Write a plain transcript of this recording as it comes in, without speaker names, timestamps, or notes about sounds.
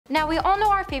Now, we all know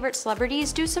our favorite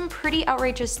celebrities do some pretty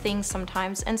outrageous things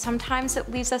sometimes, and sometimes it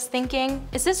leaves us thinking,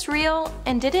 is this real?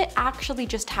 And did it actually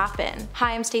just happen?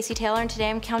 Hi, I'm Stacey Taylor, and today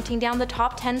I'm counting down the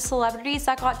top 10 celebrities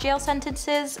that got jail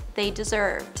sentences they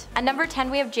deserved. At number 10,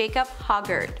 we have Jacob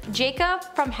Hoggard. Jacob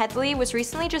from Headley was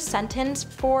recently just sentenced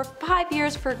for 5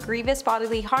 years for grievous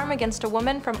bodily harm against a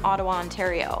woman from Ottawa,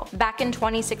 Ontario. Back in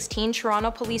 2016,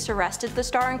 Toronto police arrested the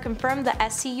star and confirmed the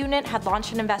SC unit had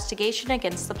launched an investigation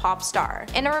against the pop star.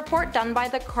 In a report done by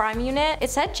the crime unit, it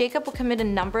said Jacob will commit a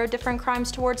number of different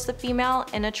crimes towards the female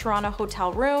in a Toronto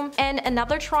hotel room, and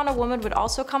another Toronto woman would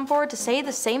also come forward to say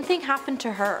the same thing happened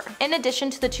to her. In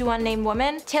addition to the two unnamed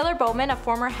women, Taylor Bowman, a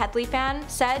former Headley fan,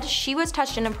 said she was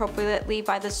touched inappropriately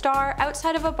by the star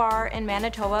outside of a bar in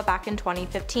Manitoba back in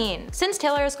 2015. Since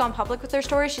Taylor has gone public with her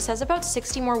story, she says about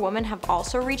 60 more women have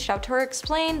also reached out to her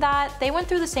explain that they went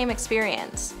through the same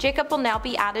experience. Jacob will now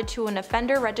be added to an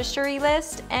offender registry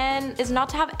list and is not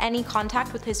to have any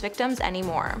contact with his victims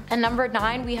anymore. At number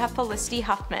 9, we have Felicity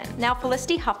Hoffman. Now,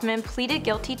 Felicity Hoffman pleaded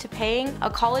guilty to paying a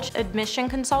college admission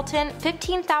consultant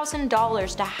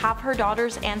 $15,000 to have her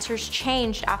daughter's answers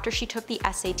changed after she took the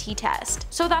SAT test,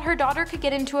 so that her daughter could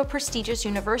get into a prestigious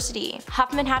university.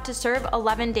 Hoffman had to serve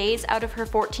 11 days out of her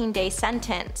 14-day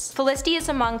sentence. Felicity is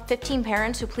among 15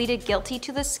 parents who pleaded guilty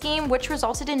to the scheme, which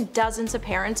resulted in dozens of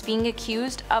parents being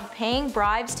accused of paying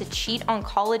bribes to cheat on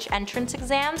college entrance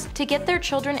exams to get their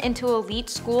children into elite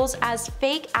schools as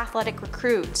fake athletic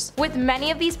recruits. With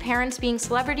many of these parents being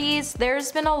celebrities,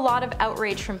 there's been a lot of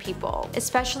outrage from people,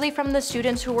 especially from the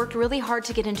students who worked really hard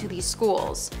to get into these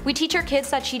schools. We teach our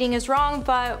kids that cheating is wrong,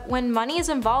 but when money is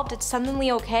involved, it's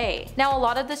suddenly okay. Now, a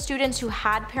lot of the students who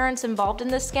had parents involved in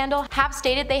this scandal have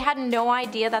stated they had no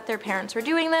idea that their parents were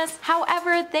doing this.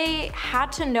 However, they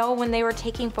had to know when they were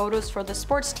taking photos for the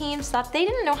sports teams that they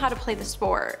didn't know how to play the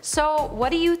sport. So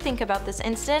what do you think about this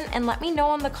incident? And let me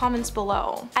know in the comments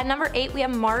below. At number 8, we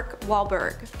have Mark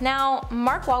Wahlberg. Now,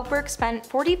 Mark Wahlberg spent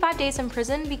 45 days in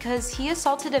prison because he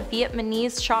assaulted a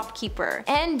Vietnamese shopkeeper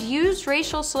and used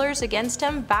racial slurs against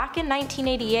him back in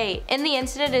 1988. In the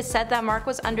incident, it is said that Mark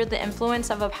was under the influence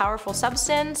of a powerful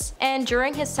substance, and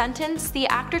during his sentence, the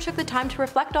actor took the time to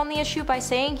reflect on the issue by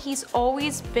saying he's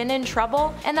always been in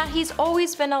trouble and that he's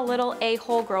always been a little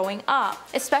a-hole growing up,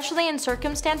 especially in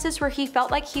circumstances where he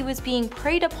felt like he was being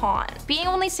preyed upon. Being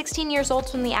only 16 years old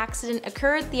when the accident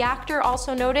occurred, the actor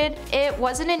also noted it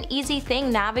wasn't an easy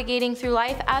thing navigating through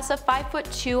life as a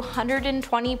 5'2",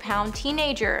 120-pound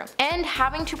teenager and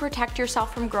having to protect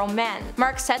yourself from grown men.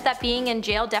 Mark said that being in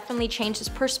jail definitely changed his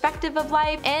perspective of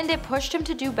life and it pushed him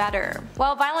to do better.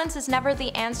 While violence is never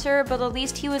the answer, but at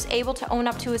least he was able to own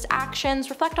up to his actions,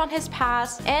 reflect on his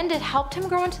past, and it helped him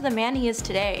grow into the man he is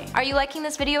today. Are you liking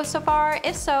this video so far?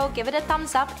 If so, give it a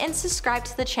thumbs up and subscribe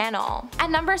to the channel. At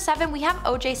number 7, we have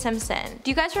OJ Simpson.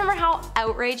 Do you guys remember how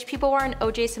outraged people were in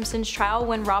OJ Simpson's trial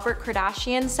when Robert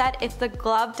Kardashian said, "If the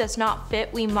glove does not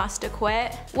fit, we must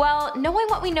acquit"? Well, knowing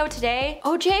what we know today,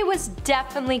 OJ was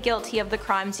definitely guilty of the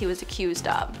crimes he was accused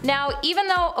of. Now, even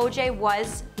though OJ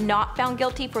was not found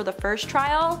guilty for the first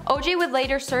trial, OJ would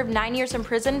later serve 9 years in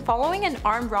prison following an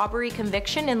armed robbery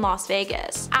conviction in Las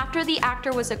Vegas, after the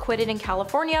actor was acquitted in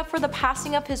California for the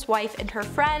passing of his wife and her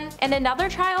friend. In another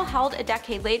trial held a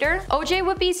decade later, OJ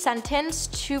would be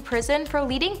sentenced to prison for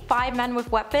leading 5 men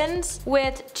with weapons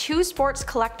with 2 sports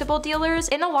collectible dealers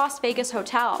in a Las Vegas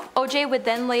hotel. OJ would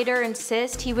then later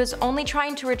insist he was only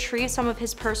trying to retrieve some of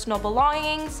his personal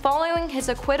belongings following his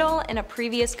acquittal in a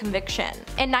previous conviction.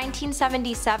 In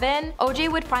 1977,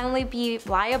 OJ would finally be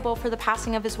liable for the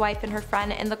passing of his wife and her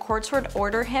friend, and the courts would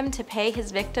order him to pay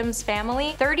his victim's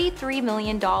family $33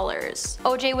 million.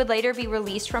 OJ would later be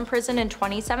released from prison in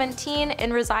 2017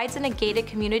 and resides in a gated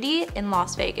community in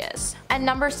Las Vegas. At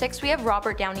number 6, we have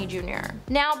Robert Downey Jr.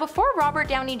 Now, before Robert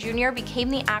Downey Jr. became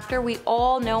the actor we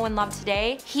all know and love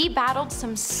today, he battled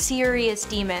some serious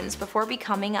demons before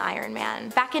becoming Iron Man.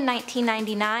 Back in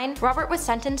 1999, Robert was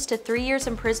sentenced to 3 years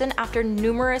in prison after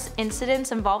numerous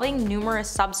incidents involving numerous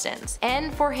substances,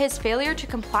 and for his failure to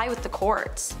comply with the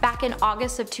courts. Back in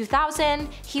August of 2000,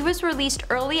 he was released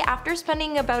early after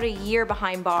spending about a year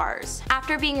behind bars.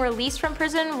 After being released from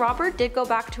prison, Robert did go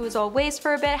back to his old ways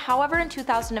for a bit. However, in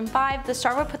 2005, the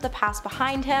star would put the past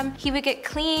behind him. He would get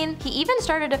clean. He even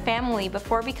started started a family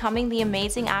before becoming the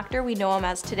amazing actor we know him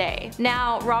as today.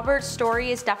 Now, Robert's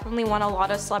story is definitely one a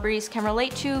lot of celebrities can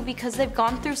relate to because they've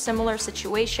gone through similar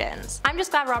situations. I'm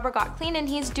just glad Robert got clean and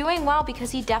he's doing well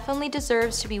because he definitely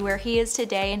deserves to be where he is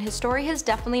today, and his story has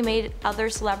definitely made other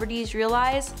celebrities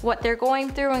realize what they're going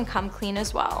through and come clean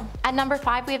as well. At number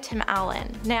 5 we have Tim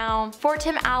Allen. Now, before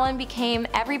Tim Allen became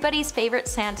everybody's favorite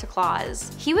Santa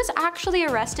Claus, he was actually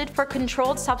arrested for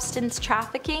controlled substance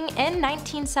trafficking in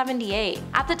 1978.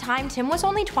 At the time, Tim was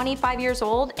only 25 years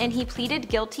old and he pleaded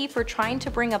guilty for trying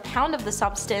to bring a pound of the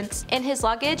substance in his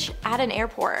luggage at an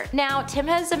airport. Now, Tim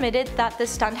has admitted that the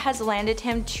stunt has landed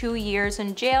him 2 years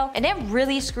in jail, and it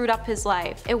really screwed up his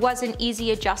life. It wasn't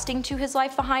easy adjusting to his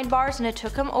life behind bars, and it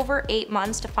took him over 8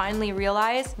 months to finally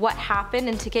realize what happened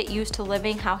and to get used to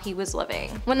living how he was living.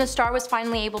 When the star was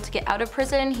finally able to get out of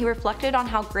prison, he reflected on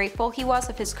how grateful he was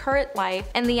of his current life,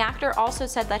 and the actor also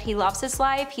said that he loves his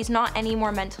life, he's not any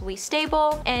more mentally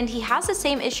stable, and he has the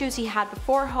same issues he had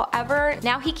before. However,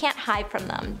 now he can't hide from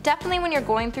them. Definitely when you're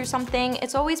going through something,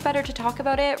 it's always better to talk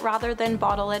about it rather than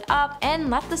bottle it up and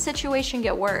let the situation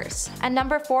get worse. At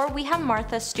number 4 we have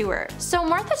Martha Stewart. So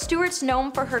Martha Stewart's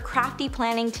known for her crafty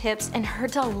planning tips and her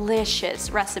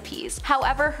delicious recipes.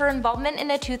 However, her involvement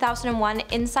in a 2001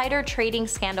 insider trading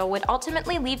scandal would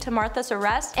ultimately lead to Martha's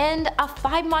arrest and a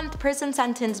 5-month prison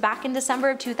sentence back in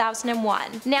December of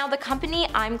 2001. Now, the company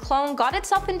ImClone got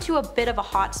itself into a bit of a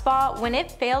hot spot when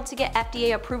it failed to get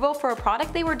FDA approval for a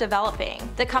product they were developing.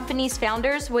 The company's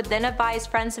founders would then advise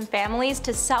friends and families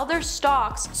to sell their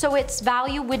stocks so its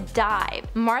value would dive.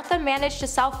 Martha managed to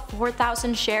sell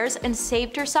 4,000 shares and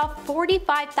saved herself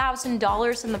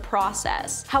 $45,000 in the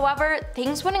process. However,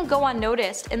 things wouldn't go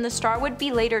unnoticed, and the star would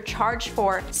be later charged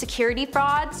for security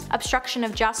frauds, obstruction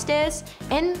of justice,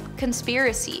 and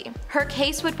conspiracy. Her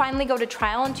case would finally go to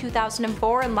trial in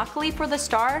 2004, and luckily for the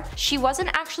star, she wasn't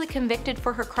actually convicted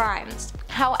for her crimes.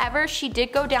 However, she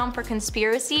did go down for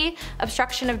conspiracy,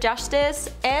 obstruction of justice,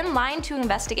 and lying to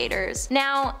investigators.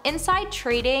 Now, inside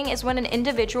trading is when an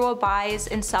individual buys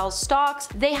and sells stocks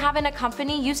they have in a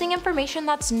company using information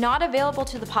that's not available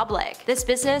to the public. This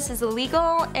business is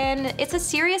illegal and it's a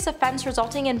serious offense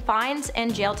resulting in fines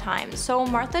and jail time, so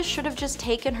Martha should have just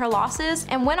taken her losses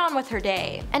and went on with her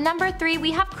day. At number 3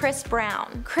 we have Chris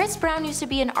Brown. Chris Brown used to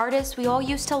be an artist we all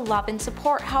used to love and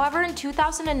support. However, in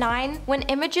 2009, when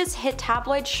images hit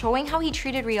tabloids showing how he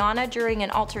treated Rihanna during an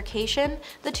altercation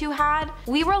the two had,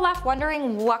 we were left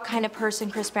wondering what kind of person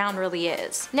Chris Brown really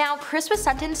is. Now, Chris was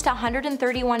sentenced to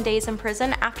 131 days in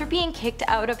prison after being kicked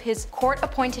out of his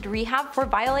court-appointed rehab for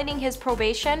violating his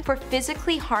probation for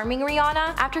physically harming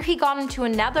Rihanna after he got into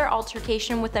another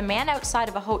altercation with a man outside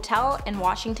of a hotel in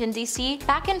Washington, D.C.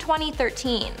 back in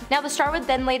 2013. Now, the star would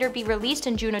then later be released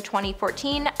in June of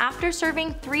 2014 after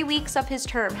serving 3 weeks of his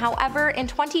term. However, in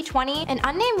 2020, an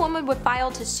unnamed woman would file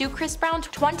to sue Chris Brown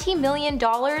 $20 million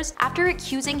after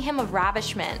accusing him of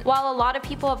ravishment. While a lot of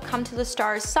people have come to the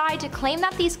star's side to claim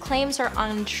that these claims are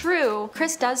untrue,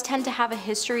 Chris does tend to have a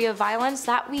history of violence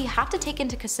that we have to take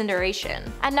into consideration.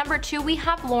 At number 2 we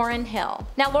have Lauryn Hill.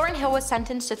 Now, Lauryn Hill was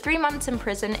sentenced to 3 months in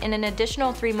prison and an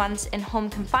additional 3 months in home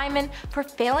confinement for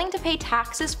failing to pay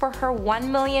taxes for her $1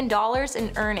 million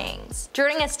in earnings.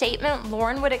 During a statement,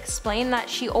 Lauryn would explain that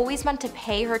she always meant to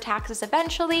pay her taxes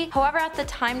eventually. However, at the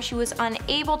time she was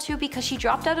unable to because she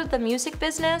dropped out of the music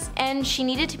business and she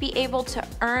needed to be able to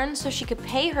earn so she could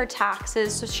pay her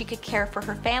taxes so she could care for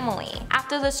her family.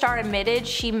 After the star admitted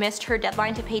she missed her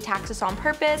deadline to pay taxes on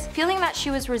purpose, feeling that she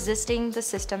was resisting the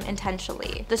system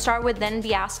intentionally. The star would then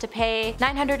be asked to pay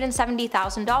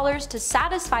 $970,000 to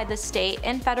satisfy the state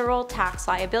and federal tax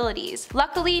liabilities.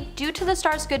 Luckily, due to the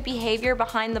star's good behavior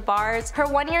behind the bars, her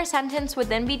 1-year sentence would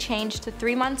then be changed to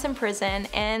 3 months in prison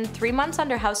and 3 months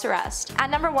under house arrest. At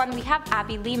number 1 we have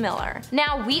Abby Lee Miller.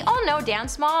 Now, we all know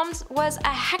Dance Moms was a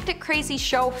hectic, crazy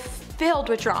show filled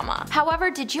with drama. However,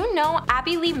 did you know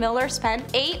Abby Lee Miller spent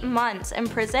 8 months in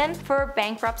prison for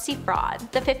bankruptcy fraud?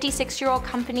 The 56-year-old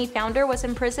company founder was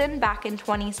in prison back in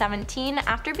 2017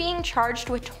 after being charged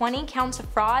with 20 counts of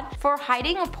fraud for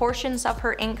hiding portions of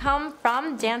her income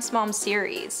from Dance Moms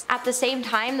series. At the same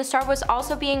time, the star was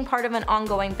also being part of an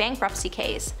ongoing bankruptcy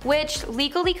case, which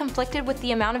legally conflicted with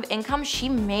the amount of income she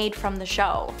made from the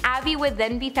show. Abby would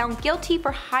then be found guilty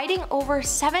for hiding over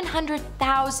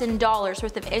 $700,000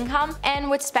 worth of income trauma and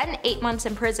would spend 8 months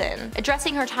in prison.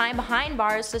 Addressing her time behind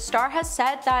bars, the star has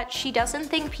said that she doesn't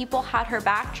think people had her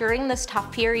back during this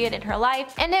tough period in her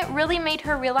life, and it really made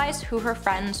her realize who her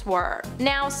friends were.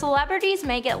 Now, celebrities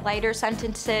may get lighter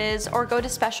sentences or go to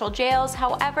special jails,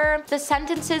 however, the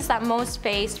sentences that most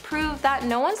face prove that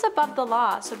no one's above the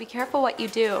law, so be careful what you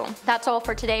do. That's all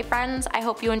for today, friends. I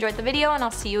hope you enjoyed the video, and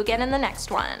I'll see you again in the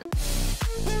next one.